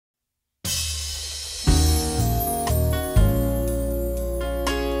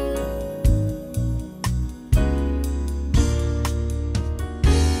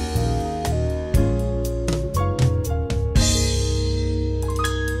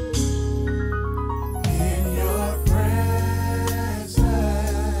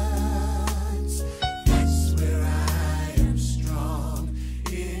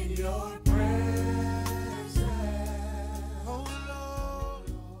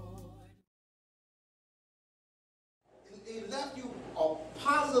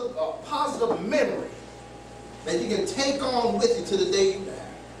positive memory that you can take on with you to the day you die.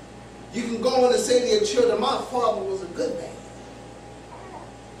 You can go on and say to your children, my father was a good man.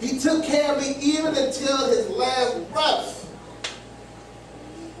 He took care of me even until his last breath.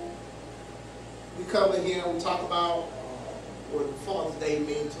 We come in here and we talk about what Father's Day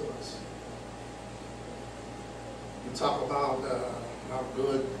means to us. We talk about how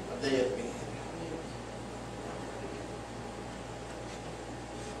good a day has been.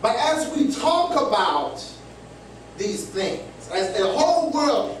 But as we talk about these things, as the whole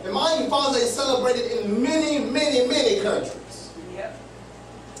world, and mind you, Father's Day is celebrated in many, many, many countries. Yep.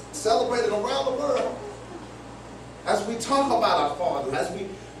 Celebrated around the world. As we talk about our Father, as we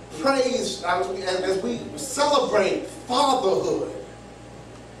praise, as we celebrate fatherhood,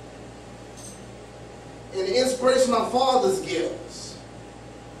 and the inspiration our fathers give us,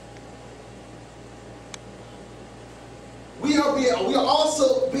 we are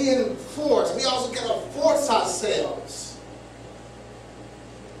also being forced. We also got to force ourselves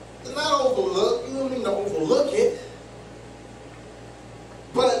to not overlook. You don't mean to overlook it,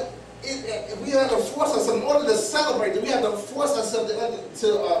 but we have to force ourselves in order to celebrate. We have to force ourselves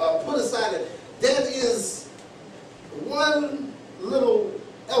to put aside that there is one little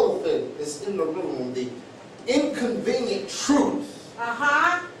elephant that's in the room, the inconvenient truth.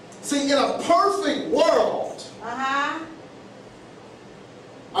 See, in a perfect world,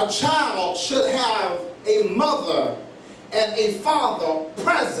 a child should have a mother and a father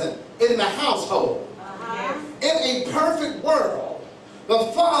present in the household. In a perfect world, the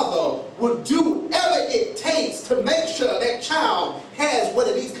father would do whatever it takes to make sure that child has what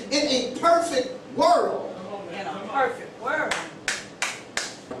it needs. In a perfect world. In a perfect world.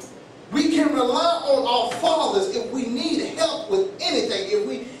 We can rely on our fathers if we need help with anything.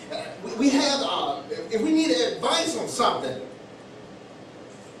 If we need advice on something.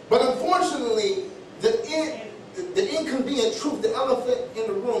 But unfortunately, the inconvenient truth, the elephant in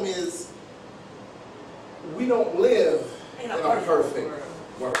the room is we don't live in a perfect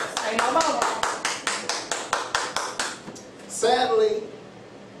world. Sadly,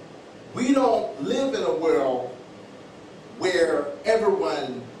 we don't live in a world where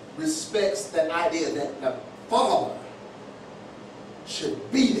everyone respects that idea that the father should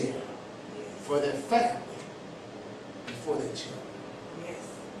be there for their family and for their children.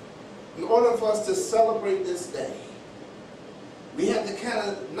 In order for us to celebrate this day, we have to kind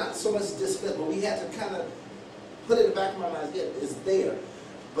of, not so much dismiss, but we have to kind of put it in the back of our minds, yeah, it's there.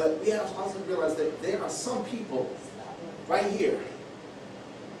 But we have to also realize that there are some people right here,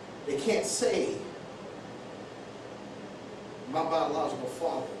 they can't say, my biological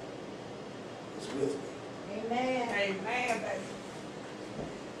father is with me. Amen. Amen, baby.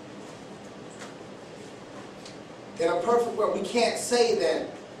 In a perfect world, we can't say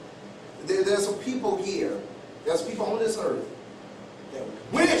that. There's some people here, there's people on this earth that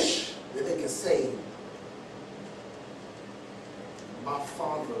wish that they could say, my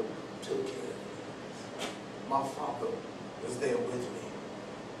father took care of me. My father was there with me.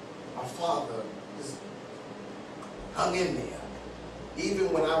 My father just hung in there.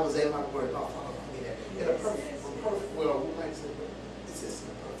 Even when I was at my word, my father hung in there. In a perfect world, we might say, but this isn't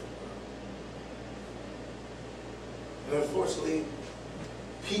a perfect world. And unfortunately,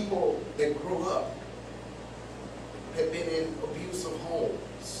 people that grew up have been in abusive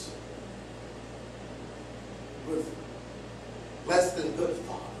homes with less than good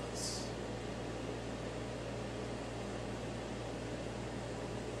fathers.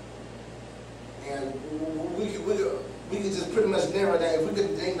 And we could just pretty much narrow that. If we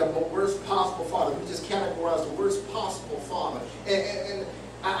could name the worst possible father, we just categorize the worst possible father. And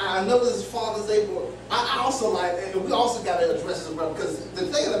I know this is Father's Day, but I also like, and we also got to address this as well, because the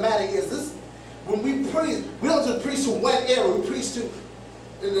thing of the matter is, this, when we preach, we don't just preach to one area, we preach to,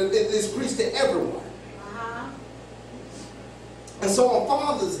 it's preached to everyone. And so on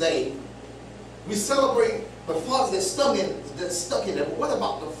Father's Day, we celebrate the fathers that stuck in there. But what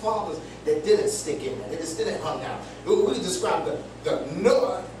about the fathers that didn't stick in there, that just didn't hung out? We describe the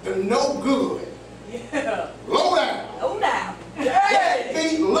no good, low down. Low down.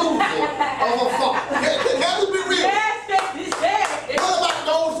 Deadbeat loser of a father. Let's be real. What about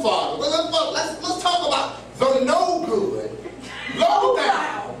those fathers? Let's talk about the no good, low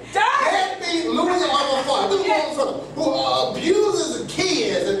down, deadbeat loser of a father. Who abuses the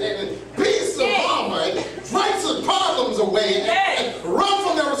kids and beats the mama and fights the problems away and runs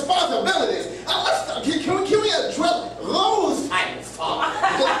from their responsibilities. Can we address those type of fathers?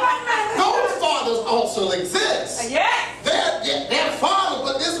 Those fathers also exist. They're fathers,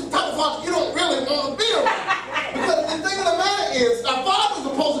 but this type of father you don't really want to be around. Because the thing of the matter is, a father's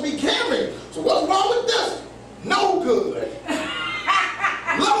supposed to be caring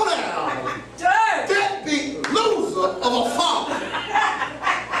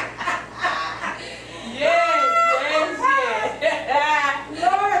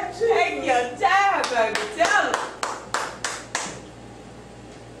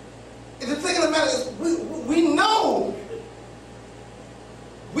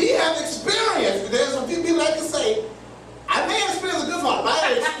yes, there's a few people that can say, I may experience a good father, but I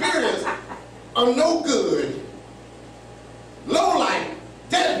had experience of no good, low life,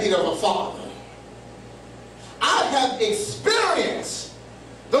 deadbeat of a father. I have experienced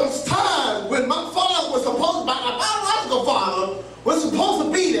those times when my father was supposed, my biological father was supposed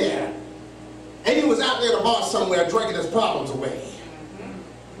to be there, and he was out there at a bar somewhere drinking his problems away.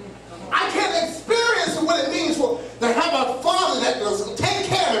 I can't experience what it means to have a father that does take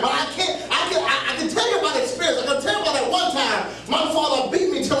care of me, but I can tell you about experience. I can tell you about that one time my father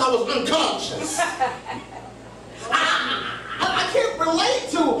beat me till I was unconscious. I can't relate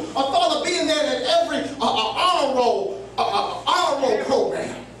to a father being there at every honor roll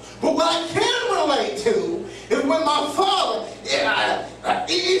program. But what I can relate to is when my father,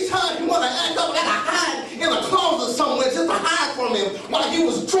 each time he wanted to act up, I had to hide in a closet somewhere just to hide from him while he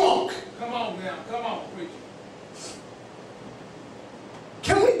was drunk. Come on now, come on, preacher.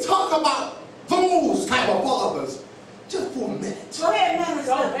 Can we talk about those type of fathers just for a minute? Go ahead,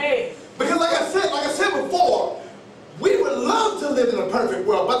 Minister. Go ahead. Because like I said before, we would love to live in a perfect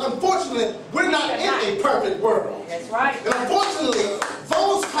world, but unfortunately, we're not in a perfect world. That's right. And unfortunately,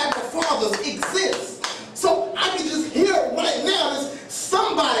 those type of fathers exist. So I can just hear right now, there's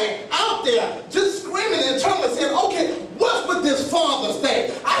somebody out there just screaming and turning and saying, okay, what's with this Father's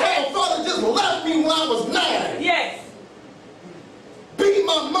Day? I had a father just left me when I was 9. Yes. Beat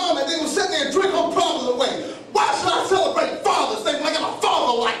my mom and then was sitting there and drink her problems away. Why should I celebrate Father's Day when I got a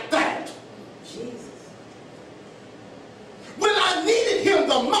father like that? Jesus. When I needed him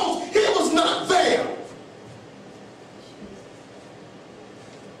the most, he was not there.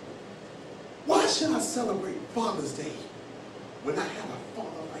 Why should I celebrate Father's Day when I have a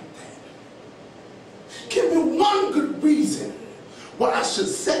father like that? Give me one good reason why I should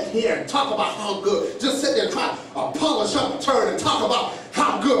sit here and talk about how good, just sit there and try to polish up a turd and talk about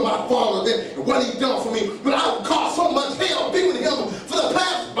how good my father did and what he done for me. But I've caused so much hell being with him for the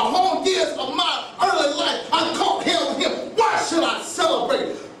past, the whole years of my early life. I've caught hell with him. Why should I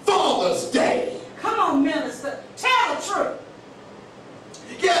celebrate Father's Day? Come on, Minister. Tell the truth.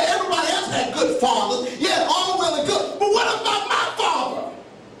 Yeah, everybody else had good fathers. Yeah, all well and good. But what about my father?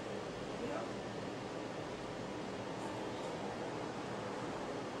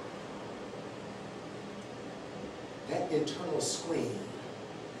 That internal scream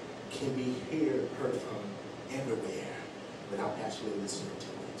can be heard from everywhere without actually listening to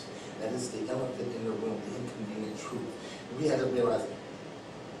it. That is the elephant in the room, the inconvenient truth. We have to realize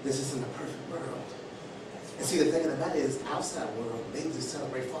this isn't a perfect world. And see, the thing of the matter is, outside world, they just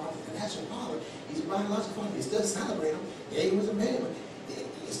celebrate fathers. And that's your father. He's a biological father. You still celebrate him. Yeah, he was a man, but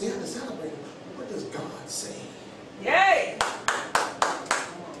you still have to celebrate him. What does God say? Yay!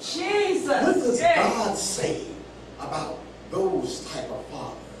 Jesus! What does God say about those type of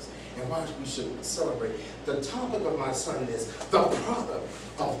fathers and why we should celebrate? The topic of my sermon is the product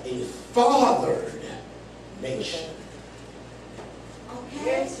of a fathered nation. Okay.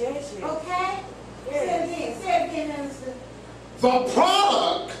 Yes, yes, yes. Okay? Yes. Say it again, Minister. The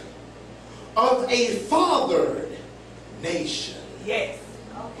product of a fathered nation. Yes.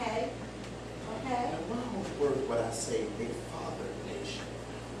 Okay. Okay. And why on earth would I say a fathered nation?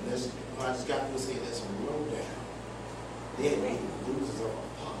 When I just got to say this low down, there may be bruises of a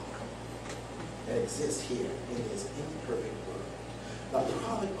father that exists here in this imperfect world. The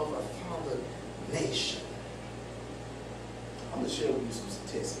product of a fathered nation. I'm going to share with you some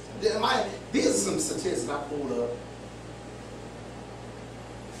statistics. These are some statistics I pulled up.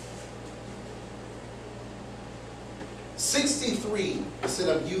 "63%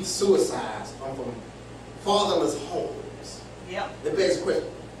 of youth suicides are from fatherless homes." Yep. The best question,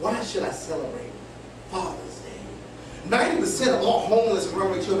 why should I celebrate Father's Day? 90% of all homeless and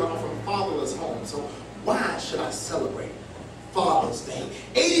runaway children are from fatherless homes. So why should I celebrate Father's Day?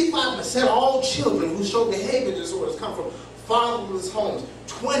 85% of all children who show behavior disorders come from fatherless homes.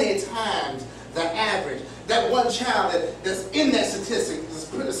 20 times the average. That one child that's in that statistic is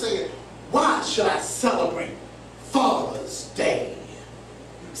pretty saying, why should I celebrate Father's Day?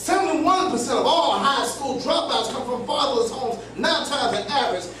 71% of all high school dropouts come from fatherless homes, 9 times the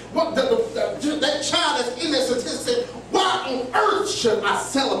average. That child that's in that statistic, why on earth should I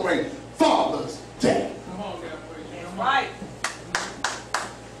celebrate Father's Day? Come on, God, praise you. That's right.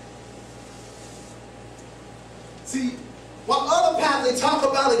 See, while other pastors talk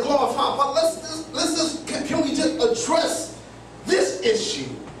about it glorifying, but can we just address this issue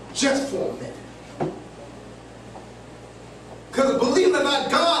just for a minute? Because believe it or not,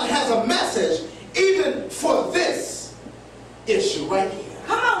 God has a message even for this issue right here.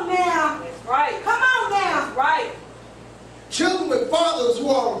 Come on now. That's right. Come on now. That's right. Children with fathers who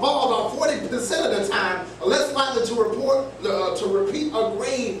are involved are 40%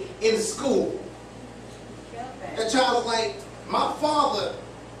 was like, my father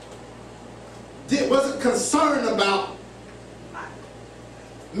wasn't concerned about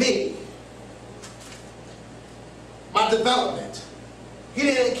me, my development. He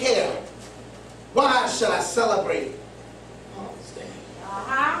didn't care. Why should I celebrate Father's Day?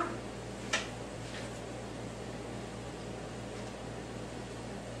 Uh-huh.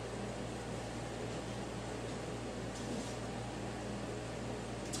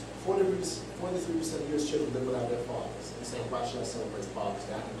 Forty-three percent of U.S. children live without their fathers. They say, why should I celebrate Father's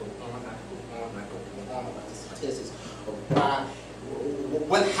Day? I can go on, I can go on, I can go on about the statistics of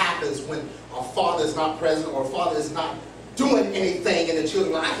what happens when a father is not present or a father is not doing anything in the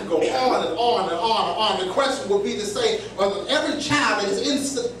children. I can go on and on and on and on. The question would be the same. Every child that is in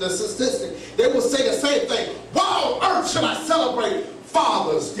the statistic, they will say the same thing. Why on earth should I celebrate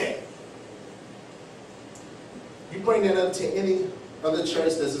Father's Day? You bring that up to any other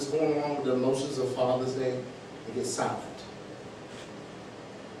church that's just going along with the emotions of Father's Day, they get silent.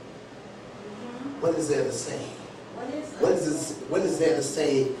 What is there to say? What is there to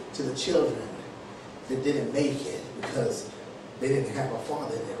say to the children that didn't make it because they didn't have a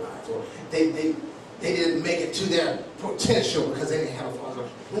father in their lives, or they didn't make it to their potential because they didn't have a father?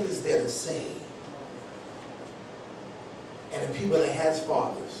 What is there to say? And the people that had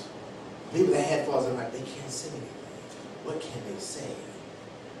fathers in life, they can't say anything. What can they say?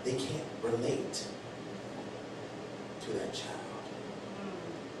 They can't relate to that child.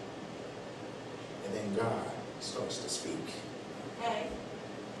 And then God starts to speak. Okay.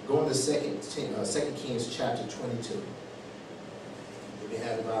 Go into 2 Kings chapter 22. If you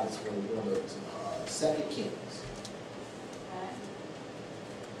have the Bible, we're going to 2 Kings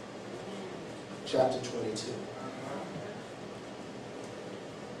chapter 22.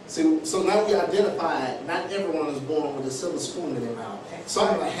 So now we identify not everyone is born with a silver spoon in their mouth.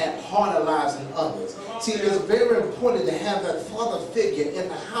 Some have harder lives than others. See, it's very important to have that father figure in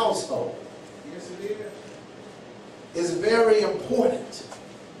the household. Yes, it is. It's very important.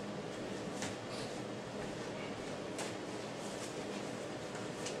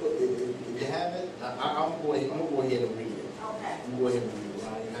 If you have it, I'm going to go ahead and read it. Okay. I'm going to go ahead and read it. You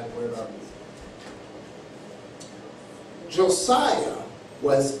have to worry about reading. Josiah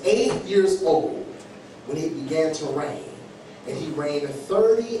was 8 years old when he began to reign, and he reigned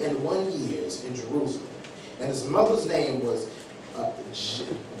 31 years in Jerusalem. And his mother's name was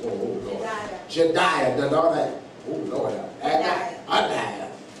Jediah, the daughter,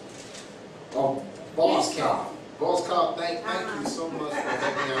 Adiah, of Boss, thank you so much for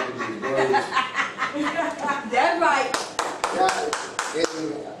helping me out with these words. That's right.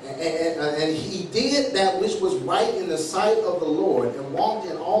 And he did that which was right in the sight of the Lord, and walked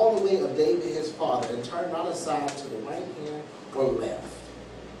in all the way of David his father, and turned not aside to the right hand or left.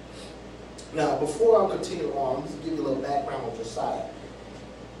 Now, before I continue on, let me give you a little background on Josiah.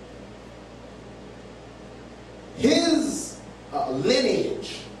 His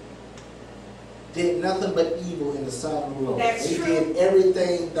lineage did nothing but evil in the sight of the Lord. That's He true. did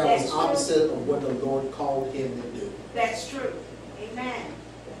everything that That's was true. opposite of what the Lord called him to do. That's true. Amen.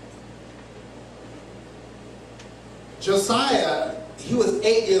 Josiah, he was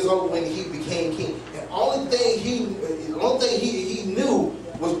 8 years old when he became king. And the only thing he knew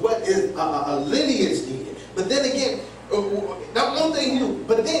was what his lineage did. But then again, that one thing he knew.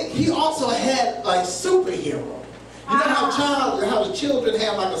 But then he also had like superhero. You know how the children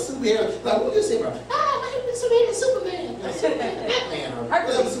have like a superhero. Like, what do you say about? Superman, Batman, or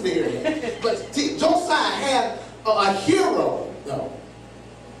whatever superhero. But see, Josiah had a hero though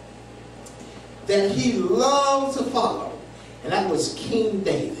that he loved to follow, and that was King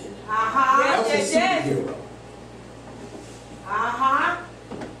David. That was his superhero.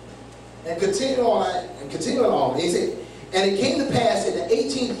 And continue on. He said, and it came to pass in the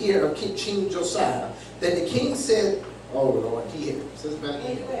 18th year of King Josiah that the king said, oh Lord, here, it says back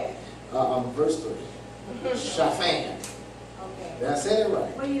here, verse 3, Shaphan. Okay. Did I say it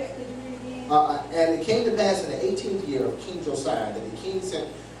right? What do you read again? And it came to pass in the 18th year of King Josiah that the king sent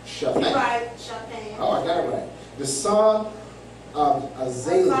Shaphan. Right, Shaphan. Oh, I got it right. The son of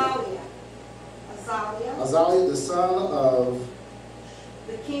Azaliah. Azaliah, the son of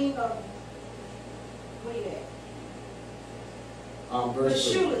the king of, what is that?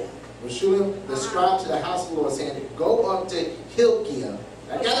 verse 3. Meshulam. Meshulam, the scribe to the house of the Lord, saying, go up to Hilkiah.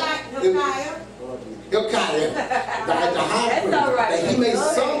 Hilkiah, the high priest, that he may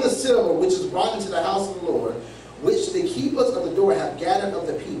sum the silver which is brought into the house of the Lord, which the keepers of the door have gathered of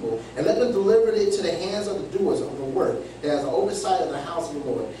the people, and let them deliver it to the hands of the doers of the work, that has the oversight of the house of the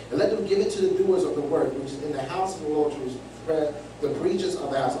Lord, and let them give it to the doers of the work, which is in the house of the Lord, to spread the breaches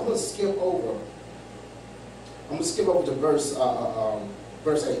of the house. I'm going to skip over I'm going to skip over to verse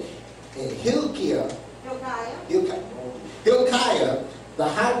 8. And Hilkiah, the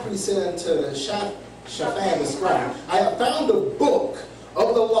high priest, said unto Shaphan the scribe, I have found a book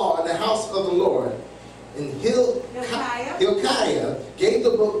of the law in the house of the Lord. And Hilkiah gave the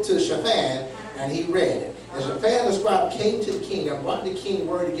book to Shaphan, and he read it. And Shaphan the scribe came to the king and brought the king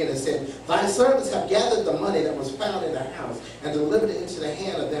word again and said, Thy servants have gathered the money that was found in the house and delivered it into the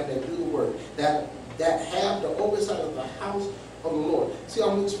hand of them that do the work, that have the oversight of the house of the Lord. See, I'm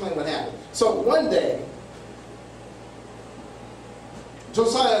going to explain what happened. So one day,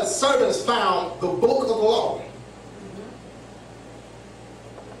 Josiah's servants found the book of the law.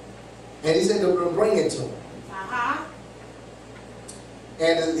 And he said they were bring it to him.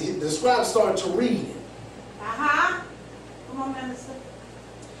 And the scribe started to read it. Come on, minister.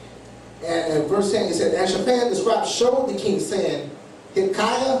 And verse 10, he said, And Shaphan the scribe showed the king, saying,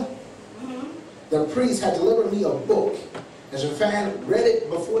 Hilkiah, the priest, had delivered me a book. And Shaphan read it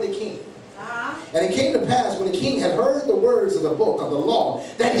before the king. And it came to pass, when the king had heard the words of the book of the law,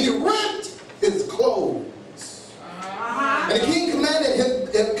 that he rent his clothes. And the king commanded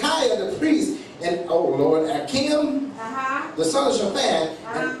Hilkiah the priest, and, Akim, the son of Shaphan,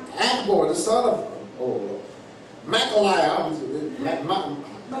 and Akbor, the son of, Micaiah,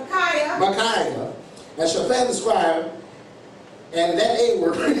 and Shaphan the scribe, and that A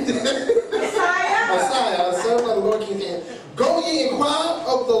word, Messiah, son of the Lord King, saying, Go ye inquire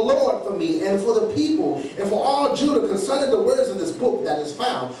of the Lord for me, and for the people, and for all Judah concerning the words of this book that is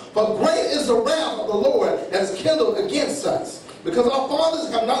found. For great is the wrath of the Lord that is kindled against us, because our fathers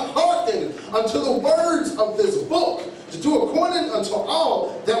have not hearkened unto the words of this book, to do according unto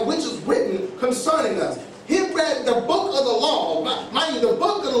all that which is written concerning us. He read the book of the law, mind you, the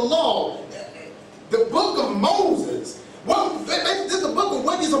book of the law, the book of Moses. Well, this is the book of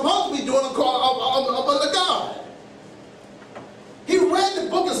what you're supposed to be doing under God. He read the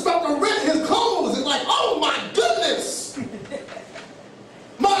book and started to rent his clothes. It's like, oh my goodness!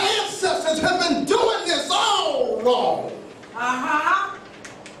 My ancestors have been doing this all wrong.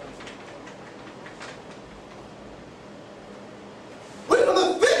 We're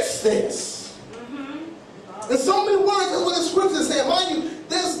going to fix this. In so many words, that's what the scriptures say. Mind you,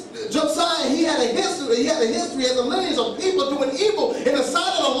 this Josiah, he had a history as a lineage of people doing evil in the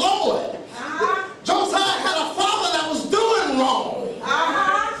sight of the Lord. Josiah had a father that was doing wrong.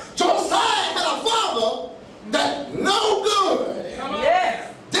 Josiah had a father that no good.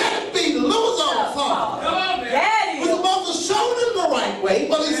 Deadbeat, loser father. Was supposed to show them the right way,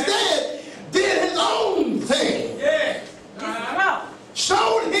 but instead did his own thing.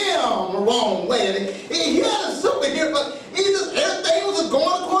 Showed him the wrong way. And he had a superhero, but everything was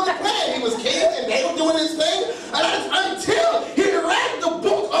going according to plan. He was king and they were doing his thing. Until he read the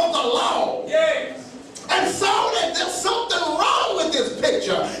book of the law. And saw that there's something wrong with this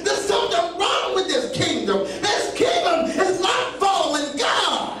picture. There's something wrong with this kingdom. This kingdom is not following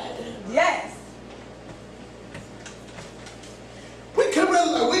God.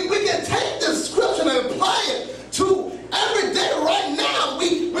 We can take this scripture and apply it to every day right now.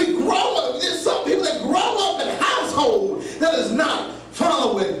 We grow up. There's some people that grow up in a household that is not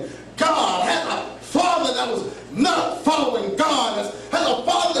following God. Has a father that was not following God. Has a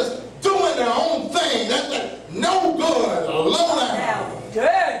father that's doing their own thing. That's no good. Low down.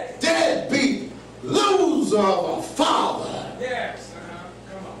 Deadbeat. Loser of a father.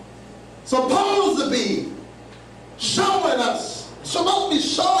 Come on. Supposed to be showing us. Supposed to be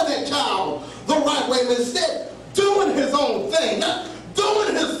showing that child the right way. But instead, doing his own thing, not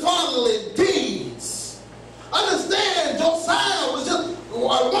doing his fatherly deeds. Understand, Josiah was just, at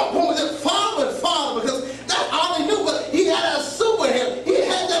one point was just father because that's all he knew, but he had a superhero. He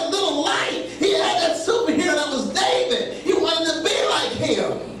had that little light. He had that superhero that was David. He wanted to be like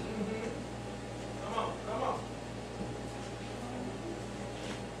him. Come on.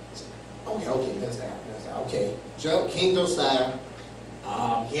 Okay, that's that. Okay, King Josiah,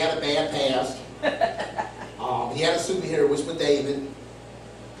 he had a bad past. He had a superhero, which was David.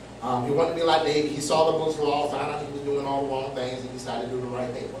 He wanted to be like David. He saw the books of law, found out he was doing all the wrong things, and he decided to do the right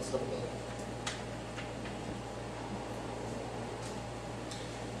thing. What's the point?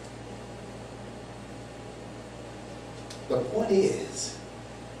 The point is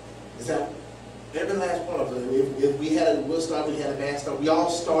that every last one of us, if we had a good start, we had a bad start. We all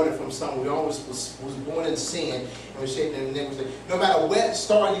started from somewhere. We always was born in sin, and we're shaped in iniquity. No matter what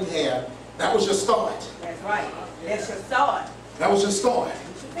start you have, that was your start. That's right. That's your start. That was your start.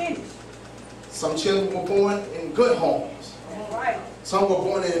 That's your finish. Some children were born in good homes. That's right. Some were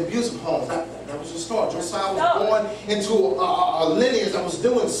born in abusive homes. That was your start. Josiah was born into a lineage that was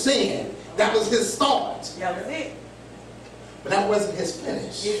doing sin. That was his start. That was it. But that wasn't his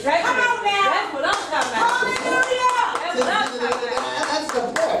finish. Exactly. Come on now. That's what I'm talking about. Hallelujah. That's what I'm talking about. That's the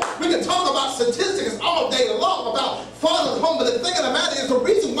point. We can talk about statistics all day long about fathers home, but the thing of the matter is the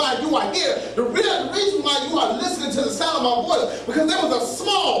reason why you are here, the reason why you are listening to the sound of my voice, because there was a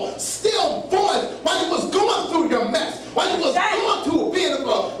small, still voice while you was going through your mess, while you was going through being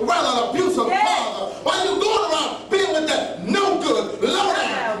around an abusive father, while you going around being with that no good, low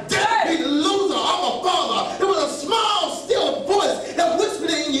down, deadbeat loser of a father. There was a small, still voice that whispered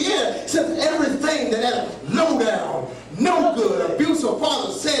in your ear, said everything that low down, no good, abusive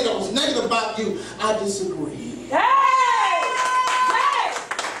father said that was negative about you, I disagree. Hey! Hey!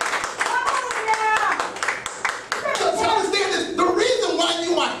 Come on now! So understand this, the reason why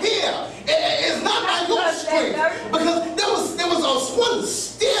you are here is not by your strength, because there was a one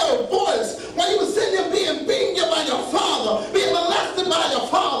still voice while you were sitting there being beaten by your father, being molested by your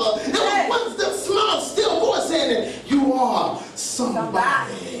father. There was one still small, still voice saying that you are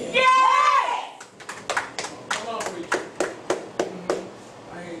somebody. Yeah!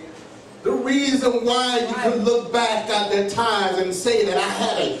 The reason why you can look back at the times and say that I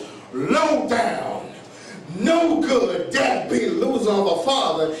had a low down, no good, deadbeat loser of a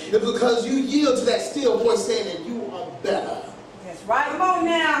father is because you yield to that still voice saying that you are better. That's right. Come on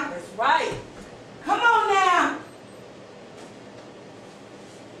now. That's right. Come on now.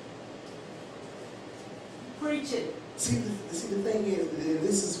 Preach it. See, the thing is,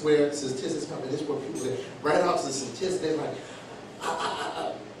 this is where statistics come in. This is where people right off the statistics, they're like,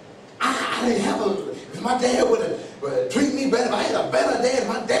 I didn't have if my dad would have treated me better, if I had a better dad, if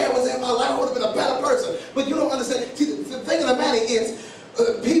my dad was in my life, I would have been a better person. But you don't understand. See, the thing of the matter is,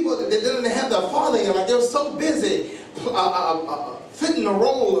 people that didn't have their father in their life, they were so busy fitting the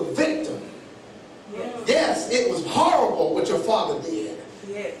role of victim. Yes, it was horrible what your father did.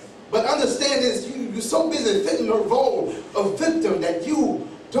 Yes. But understand this, you're so busy fitting the role of victim that you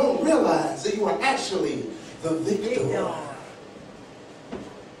don't realize that you are actually the victor.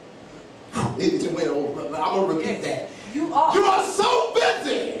 I'm going to repeat that. You are. You are so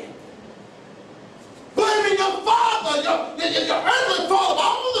busy blaming your father, your earthly father,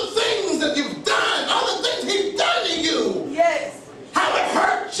 all the things that you've done, all the things he's done to you. Yes. How it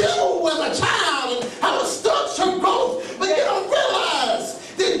hurt you as a child and how it stunts your growth. But you don't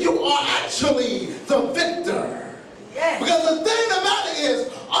realize that you are actually the victor. Yes. Because the thing about it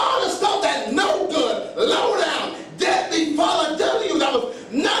is, all the stuff that no good, low down, deadbeat father done to you that was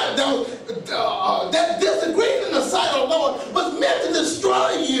not that disagreed in the sight of the Lord was meant to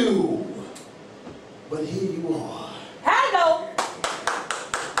destroy you. But here you are. Hello.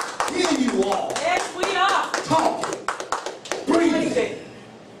 Here you are. Yes, we are. Talking. Breathing.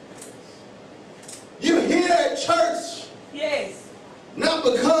 You're here at church. Yes. Not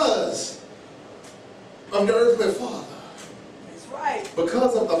because of your earthly father. That's right.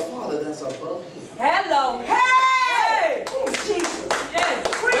 Because of the Father that's above him. Hello. Hey! Jesus. Yes.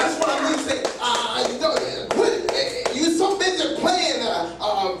 That's what I mean to say. You're so busy playing,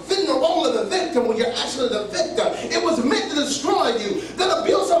 fitting the role of the victim when you're actually the victim. It was meant to destroy you. That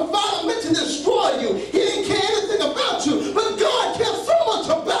abusive father meant to destroy you. He didn't care anything about you. But God cares so much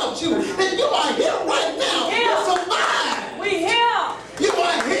about you. And you are here right now. You're survived. We here. You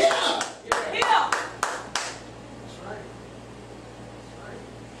are here. Here.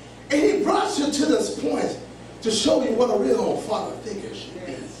 And he brought you to this point to show you what a real father figure should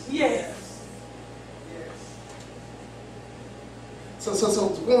be. Yes. So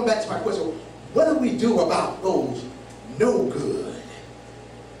going back to my question, what do we do about those no good,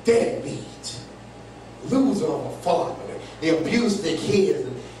 deadbeat, loser of a father? They abuse their kids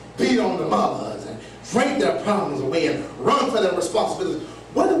and beat on the mothers and drink their problems away and run for their responsibilities.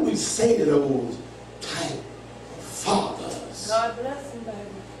 What do we say to those type of fathers? God bless them, baby.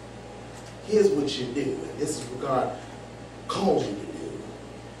 Here's what you do, and this is what God calls you to do.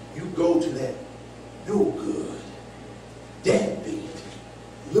 You go to that no good, deadbeat,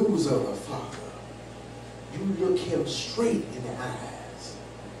 loser of a father. You look him straight in the eyes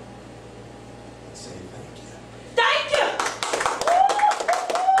and say thank you. Thank you.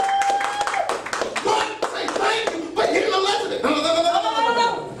 What? Say thank you, but hear the lesson. No.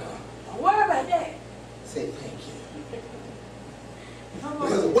 Don't worry about that. Say thank you.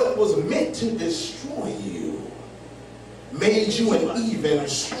 Because what was meant to destroy you made you an even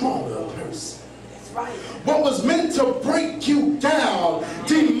stronger person. That's right. What was meant to break you down,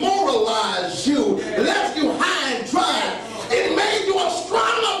 demoralize you, left you high and dry, it made you a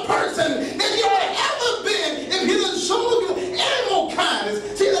stronger person than you would have ever been if he didn't show you animal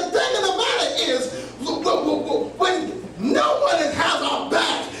kindness. See, the thing of the matter is, when no one has our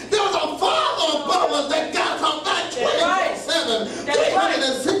back, there was a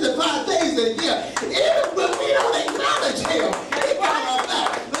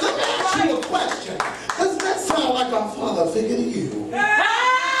thinking of you.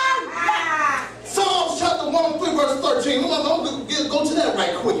 Psalms chapter 103 verse 13. I'm going to go to that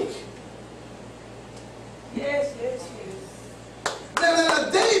right quick. Yes. Now,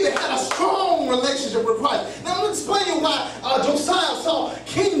 David had a strong relationship with Christ. Now, I'm going to explain you why Josiah saw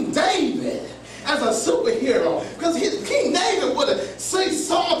King David as a superhero. Because King David would say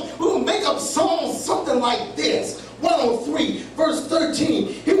Psalms, we would make up Psalms something like this. 103 verse 13.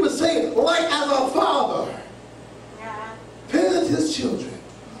 He would say, like as a father pitieth his children,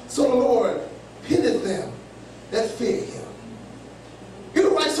 so the Lord pitieth them that fear him. He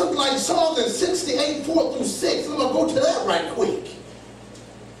would write something like Psalms in 68, 4 through 6. I'm going to go to that right quick.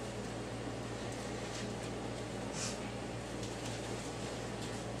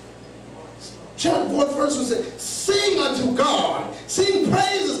 Chapter 4 verse was said, sing unto God, sing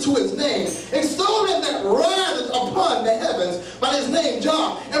praises to his name, extol him that rideth upon the heavens by his name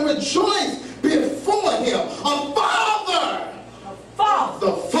Jah, and rejoice before him. A father.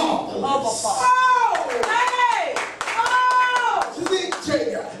 The fatherless.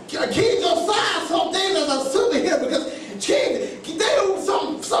 King Josiah saw David as a superhero because David was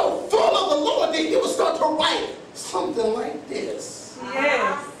so full of the Lord that he would start to write something like this.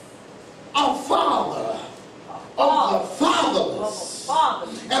 Yes. A father of the fatherless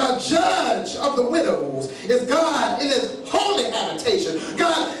and a judge of the widows is God in his holy habitation.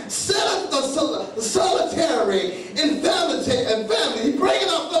 God setteth the solitary in family. He bringeth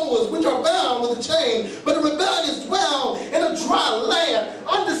up those which are bound with a chain, but the rebellious dwell in a dry land.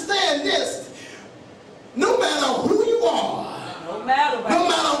 Understand this. No matter who you are, no matter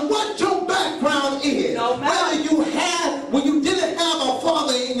what your background is, when you didn't have a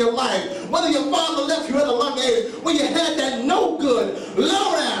father in your life, whether your father left you at a young age, when you had that no good,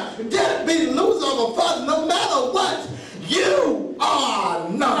 low down, deadbeat loser of a father, no matter what, you are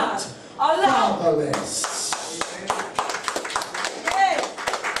not fatherless.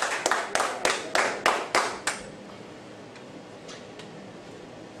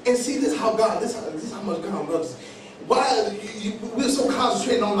 And see, this is how God, this is how much God loves us. Why we're so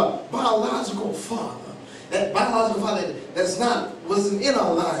concentrated on the biological father, that biological father wasn't in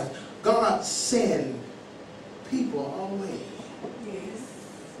our life. God sent people our way. Yes.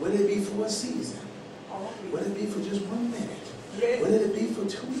 Whether it be for a season, whether it be for just 1 minute, whether it be for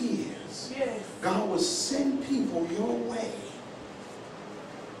 2 years, God will send people your way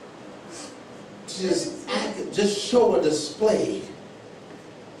to just show a display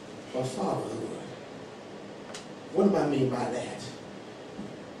of fatherhood. What do I mean by that?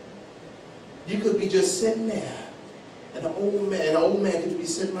 You could be just sitting there, and an old man could be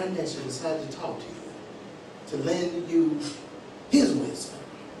sitting right next to you, decided to talk to you, to lend you his wisdom.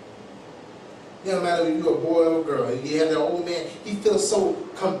 It doesn't matter if you're a boy or a girl. You have that old man, he feels so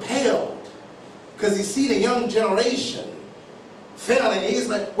compelled because he sees the young generation failing. He's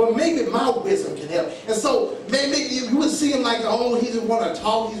like, well, maybe my wisdom can help. And so maybe you would see him like, oh, he just want to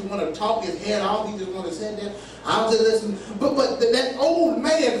talk. He just want to talk his head off. He just want to sit there. I'll just listen. But that old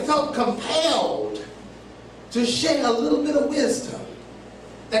man felt compelled to share a little bit of wisdom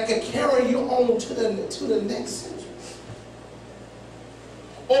that could carry you on to the next century.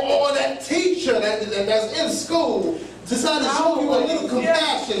 Or that teacher that's in school decided to show you a little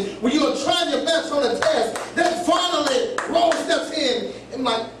compassion when you were trying your best on a test, then finally Rose steps in and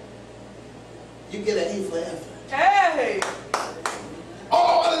like, you get an A for effort. Hey!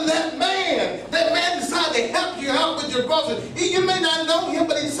 Or that man decided to help you out with your groceries. You may not know him,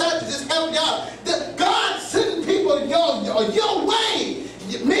 but he decided to just help you out. God sending people your way,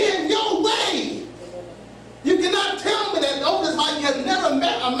 men your way. You cannot tell me that Otis like you have never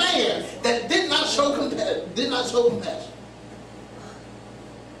met a man that did not show compassion.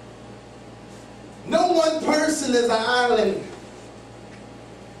 No one person is an island.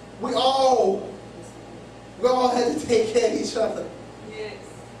 We all had to take care of each other. Yes.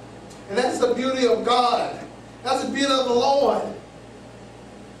 And that's the beauty of God. That's the beauty of the Lord.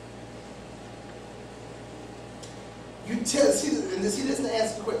 You tell, see this is the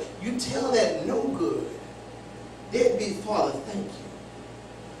answer to the question. You tell that no good, deadbeat father, thank you.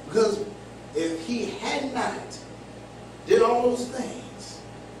 Because if he had not did all those things,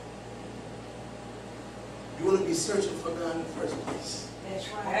 you wouldn't be searching for God in the first place. That's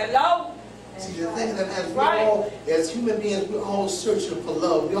right. Hello? See, the thing that as we all, as human beings, we're all searching for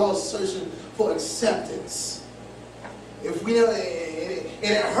love. We're all searching for acceptance. If we don't,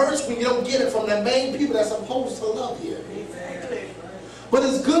 and it hurts when you don't get it from the main people that's supposed to love you. Exactly. But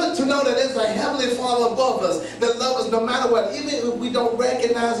it's good to know that there's a heavenly Father above us that loves us no matter what. Even if we don't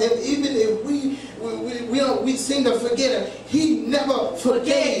recognize him, even if we seem to forget him, he never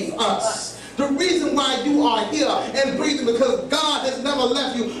forgave us. The reason why you are here and breathing, because God has never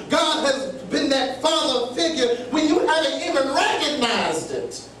left you. God has been that father figure when you haven't even recognized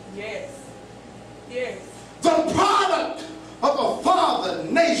it. Yes. Yes. The product of a father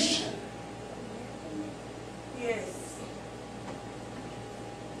nation. Yes.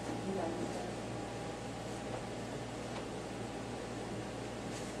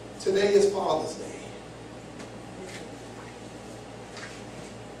 Today is Father's Day.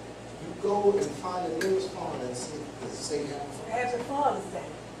 You go and find the nearest father and say Happy Father's Day.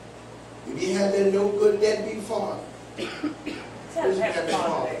 if you have that no good deadbeat father, Tell him Happy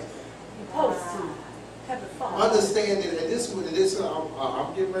Father's Day. You're supposed to. Happy Father's Day. understand that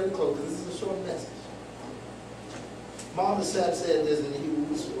I'm getting ready to close because this is a short message. Mama Sap said this and he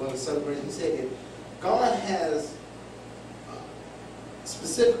was celebrating. He said that God has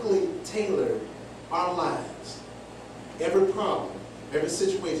specifically tailored our lives, every problem, every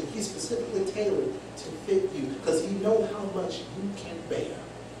situation. He specifically tailored to fit you because he knows how much you can bear.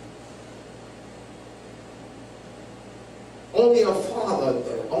 Only a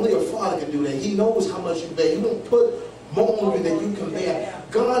father can do that. He knows how much you bear. He won't put more on you than you can bear.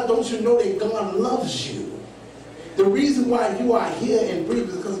 God, don't you know that God loves you? The reason why you are here and breathing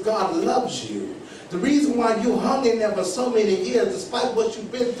is because God loves you. The reason why you hung in there for so many years, despite what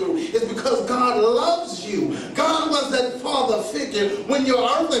you've been through, is because God loves you. God was that father figure when your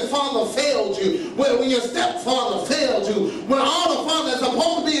earthly father failed you, when your stepfather failed you, when all the fathers that's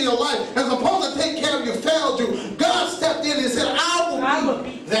supposed to be in your life and supposed to take care of you failed you. God stepped in and said, I will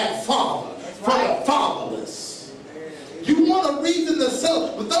be that father for the fatherless. You want a reason to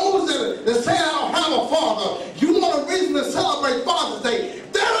celebrate. For those that say I don't have a father, you want a reason to celebrate Father's Day.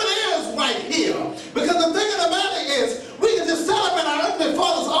 There it is right here. Because the thing of the matter is, we can just celebrate our earthly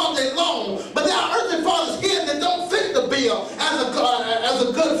fathers all day long, but there are earthly fathers here that don't fit the bill as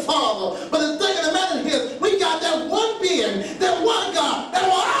a good father. But the thing of the matter is, we got that one being, that one God, that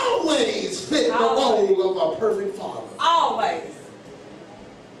will always fit the role of a perfect father. Always.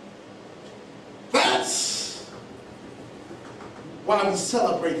 That's why we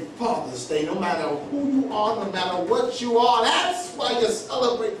celebrate Father's Day, no matter who you are, no matter what you are. That's why you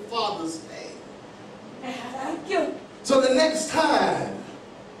celebrate Father's Day. Thank you. So the next time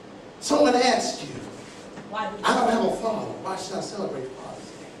someone asks you, Why do you I don't have a father, why should I celebrate Father's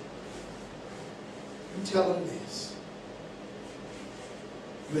Day? You tell them this.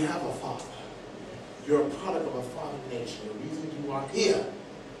 You have a father. You're a product of a father nation. The reason you are here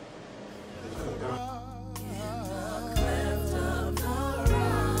is because God.